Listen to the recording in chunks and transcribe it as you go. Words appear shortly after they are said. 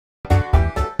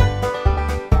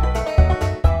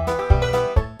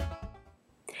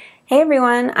Hey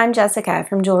everyone, I'm Jessica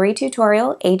from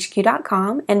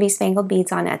JewelryTutorialHQ.com and Bespangled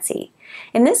Beads on Etsy.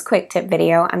 In this quick tip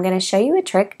video, I'm going to show you a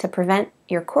trick to prevent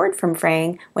your cord from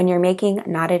fraying when you're making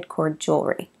knotted cord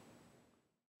jewelry.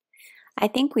 I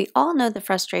think we all know the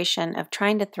frustration of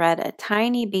trying to thread a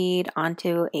tiny bead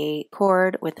onto a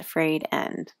cord with a frayed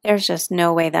end. There's just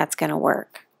no way that's going to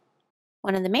work.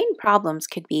 One of the main problems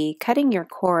could be cutting your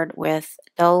cord with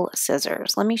dull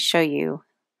scissors. Let me show you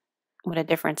what a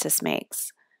difference this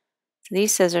makes. So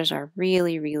these scissors are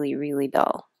really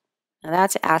dull. Now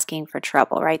that's asking for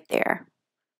trouble right there.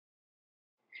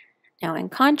 Now in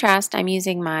contrast, I'm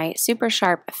using my super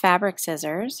sharp fabric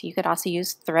scissors. You could also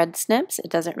use thread snips.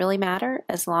 It doesn't really matter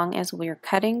as long as your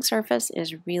cutting surface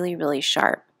is really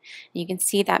sharp. You can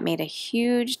see that made a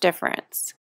huge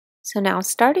difference. So now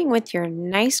starting with your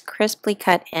nice crisply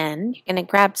cut end, you're going to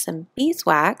grab some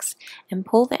beeswax and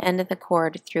pull the end of the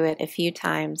cord through it a few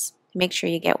times. Make sure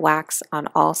you get wax on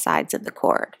all sides of the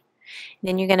cord.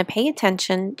 Then you're going to pay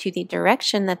attention to the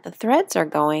direction that the threads are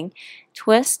going.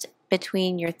 Twist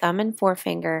between your thumb and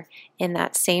forefinger in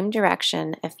that same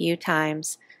direction a few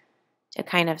times to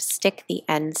kind of stick the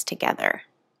ends together.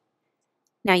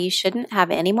 Now you shouldn't have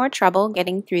any more trouble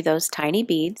getting through those tiny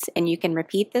beads, and you can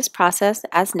repeat this process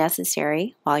as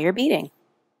necessary while you're beading.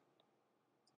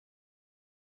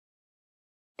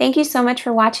 Thank you so much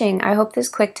for watching. I hope this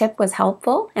quick tip was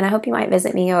helpful, and I hope you might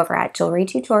visit me over at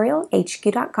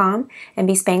JewelryTutorialHQ.com and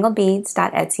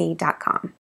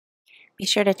BespangledBeads.etsy.com. Be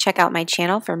sure to check out my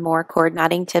channel for more cord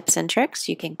knotting tips and tricks.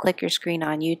 You can click your screen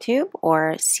on YouTube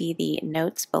or see the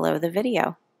notes below the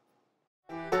video.